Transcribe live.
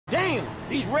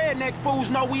These redneck fools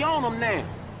know we own them now.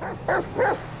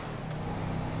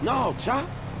 No, Chop.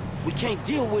 We can't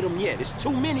deal with them yet. It's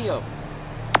too many of them.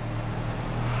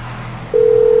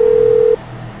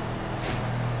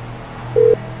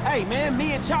 Hey, man,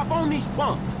 me and Chop on these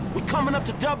punks. We coming up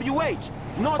to WH.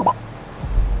 North...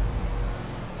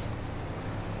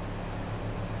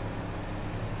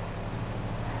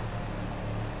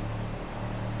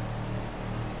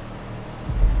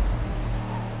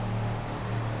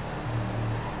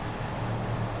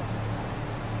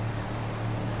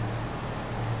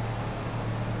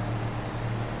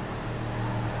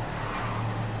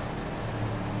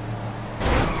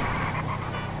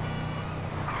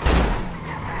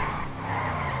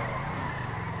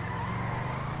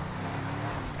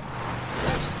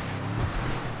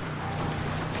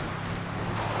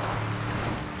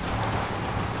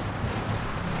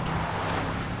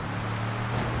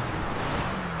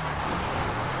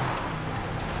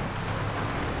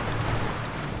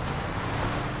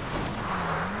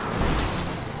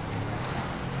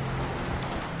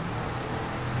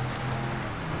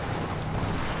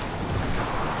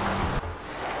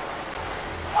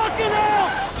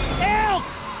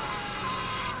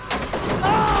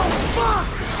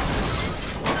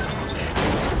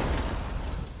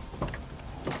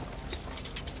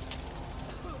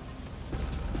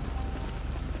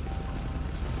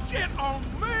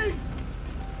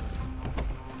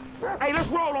 Hey, let's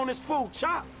roll on this fool,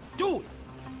 Chop. Do it.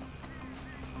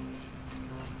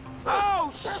 Oh,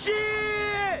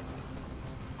 shit!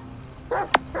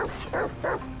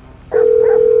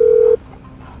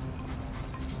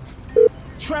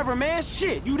 Trevor, man,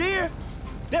 shit, you there?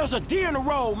 There was a deer in the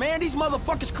road, man. These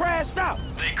motherfuckers crashed out.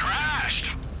 They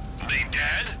crashed? They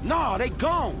dead? Nah, they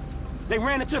gone. They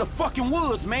ran into the fucking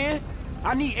woods, man.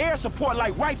 I need air support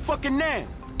like right fucking now.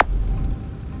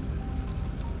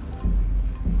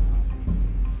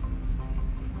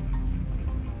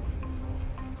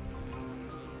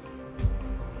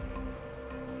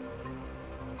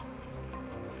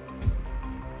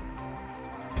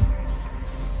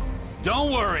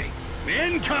 Don't worry.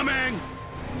 Incoming!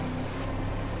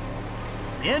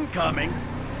 Incoming?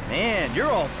 Man, you're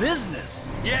all business.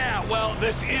 Yeah, well,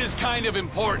 this is kind of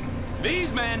important.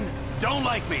 These men don't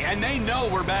like me, and they know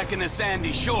we're back in the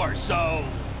Sandy Shores, so...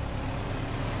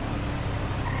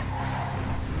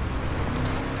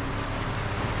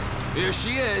 Here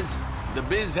she is, the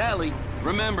Biz Alley.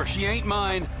 Remember, she ain't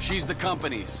mine, she's the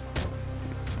company's.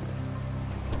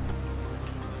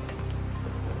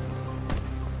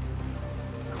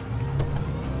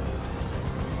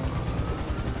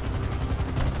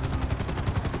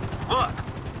 Look,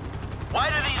 why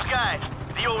do these guys,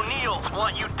 the O'Neills,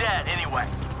 want you dead anyway?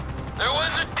 There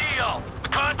was a deal. A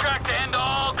contract to end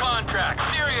all contracts.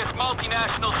 Serious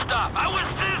multinational stuff. I was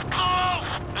this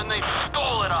close! And they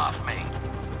stole it off me.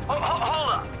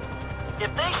 Hold up.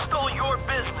 If they stole your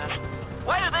business,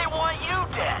 why do they want you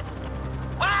dead?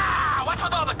 Wow! What's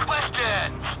with all the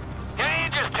questions?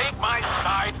 Can't you just take my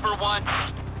side for once?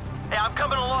 Hey, I'm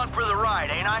coming along for the ride,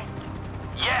 ain't I?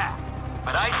 Yeah.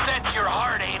 But I sense your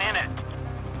heart ain't in it.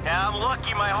 And I'm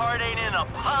lucky my heart ain't in a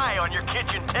pie on your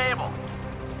kitchen table.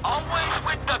 Always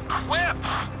with the quips.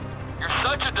 You're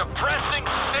such a depressing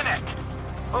cynic.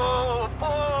 Oh,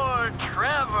 poor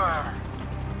Trevor.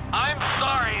 I'm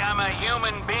sorry I'm a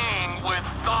human being with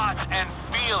thoughts and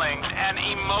feelings and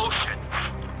emotions.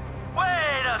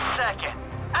 Wait a second.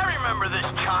 I remember this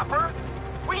chopper.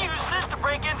 We used this to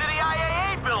break into the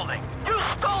IAA building. You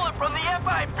stole it from the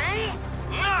FIB?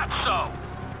 Not so!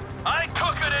 I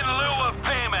took it in lieu of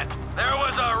payment. There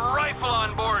was a rifle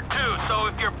on board, too, so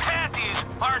if your panties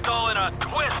aren't all in a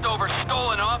twist over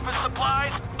stolen office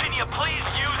supplies, can you please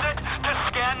use it to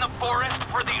scan the forest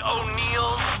for the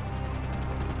O'Neills?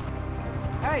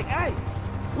 Hey,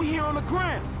 we here on the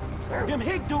ground. Them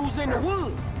hick dudes in the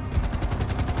woods.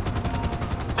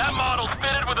 That model's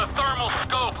fitted with a thermal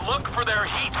scope. Look for their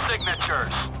heat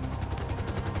signatures.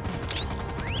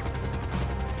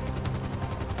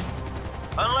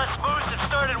 Unless Moose had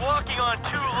started walking on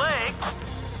two legs.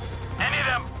 Any of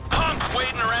them punks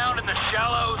waiting around in the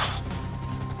shallows?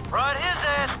 Brought his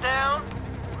ass down.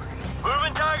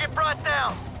 Moving target brought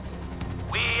down.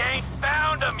 We ain't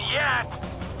found him yet.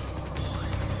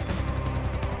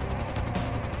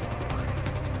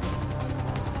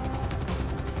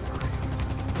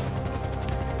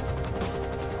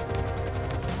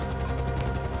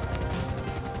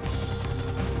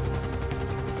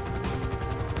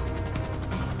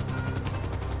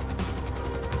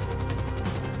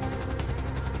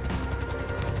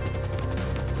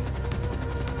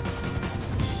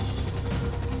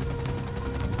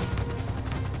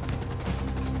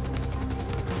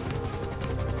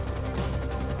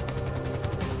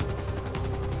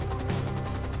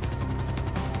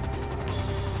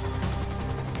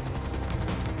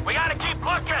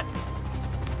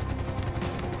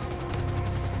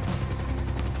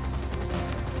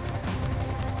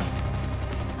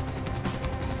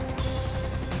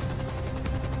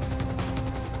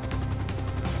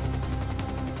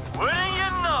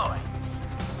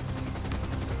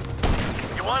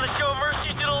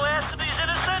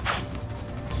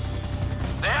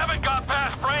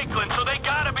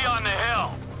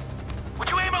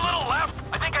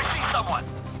 someone.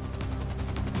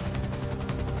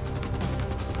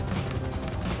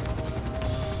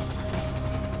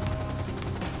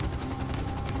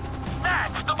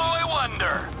 That's the boy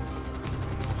wonder.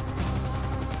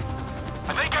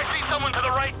 I think I see someone to the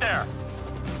right there.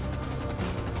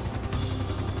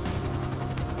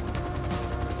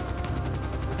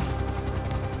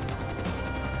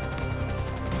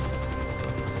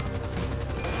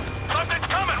 Something's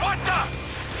coming! What's up?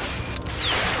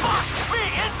 Fuck me!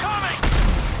 Incoming!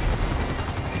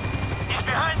 He's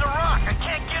behind the rock. I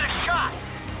can't get a shot.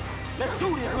 Let's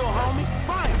do this, little homie.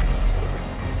 Fire!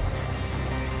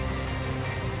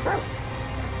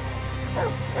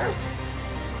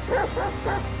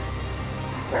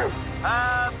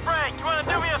 Frank, you want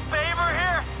to do me a favor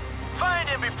here? Find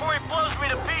him before he blows me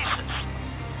to pieces.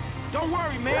 Don't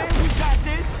worry, man. We got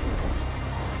this.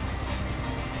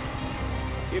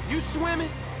 If you swimming,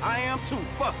 I am too.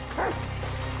 Fuck.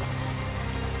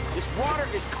 This water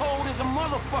is cold as a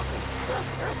motherfucker.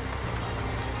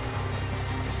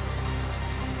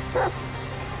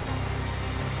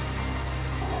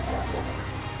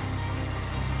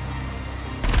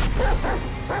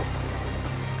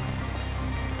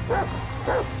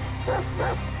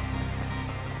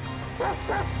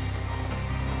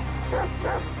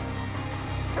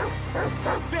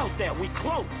 I felt that. We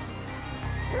close.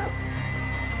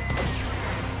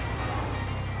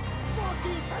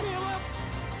 Fucking Philip!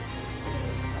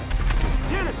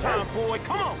 Dinner time, boy.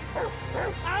 Come on.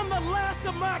 I'm the last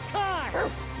of my kind!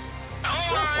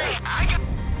 Don't worry, I got...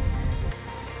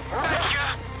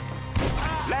 Gotcha.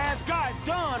 Last guy's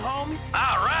done, homie.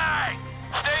 All right.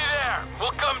 Stay there.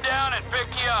 We'll come down and pick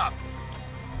you up.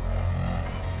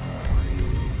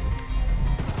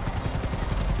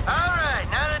 All right,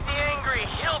 now that the angry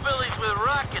hillbillies with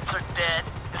rockets are dead,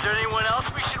 is there anyone else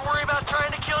we should worry about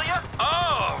trying to kill you?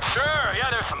 Oh, sure. Yeah,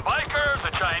 there's some bikers,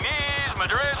 the Chinese,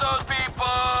 Madrizo's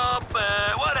people,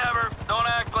 whatever. Don't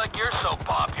act like you're so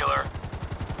popular.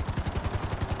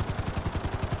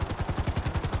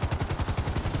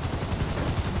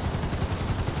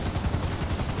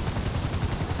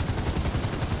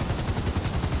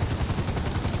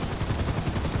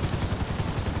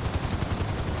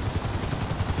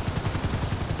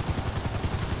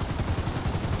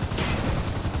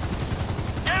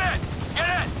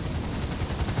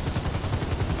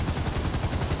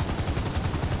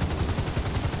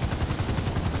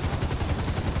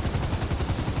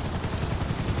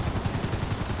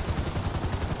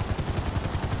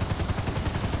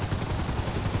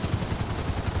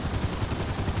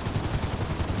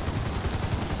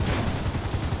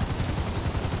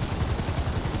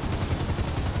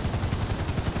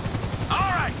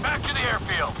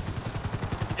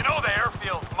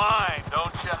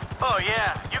 Oh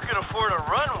yeah, you can afford a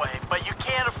runway, but you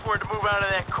can't afford to move out of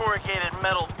that corrugated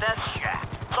metal death shack.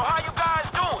 So how you guys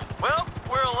doing? Well,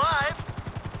 we're alive.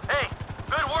 Hey,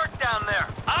 good work down there.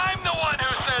 I'm the one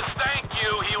who says thank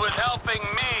you. He was helping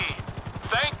me.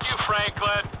 Thank you,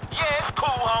 Franklin. Yeah, it's cool,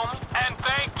 homie. And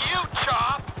thank you,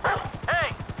 Chop.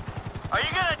 Hey, are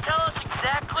you gonna tell us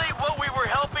exactly what we were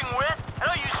helping with? I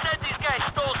know you said these guys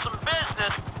stole some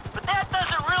business, but that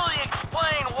doesn't really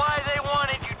explain why they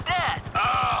wanted you dead.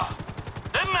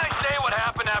 Didn't I say what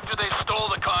happened after they stole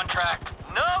the contract?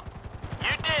 Nope,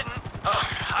 you didn't.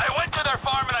 I went to their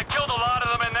farm and I killed a lot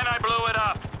of them and then I blew it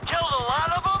up. Killed a lot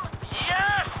of them?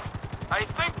 Yes! I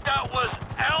think that was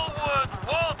Elwood,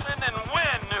 Walton, and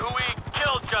Wynn who we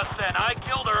killed just then. I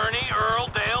killed Ernie, Earl,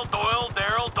 Dale, Doyle,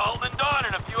 Darrell, Dalton, and Don,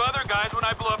 and a few other guys when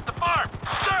I blew up the farm.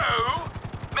 So,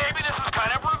 maybe this is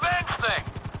kind of a revenge thing.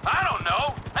 I don't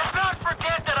know. Let's not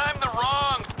forget that I'm the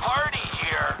wrong party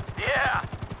here. Yeah,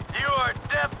 you are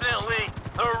definitely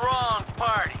the wrong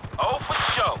party. Oh, for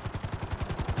sure.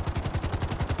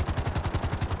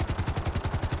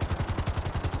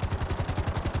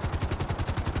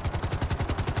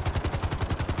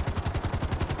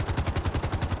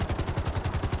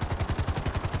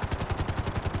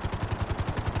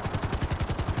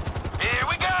 Here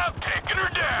we go, taking her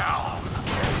down.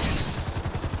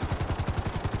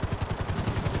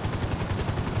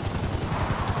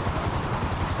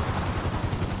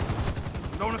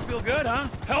 Don't it feel good, huh?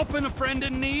 Helping a friend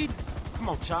in need? Come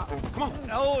on, Chop. Come on.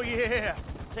 Oh, yeah.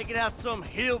 Taking out some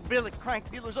hillbilly crank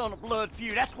dealers on a blood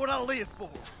feud. That's what I live for.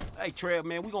 Hey, Trev,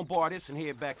 man, we gonna borrow this and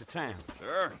head back to town.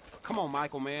 Sure. Come on,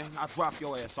 Michael, man. I'll drop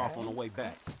your ass off on the way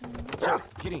back. Chop,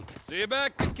 get in. See you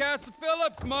back at Castle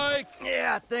Phillips, Mike.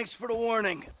 Yeah, thanks for the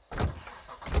warning.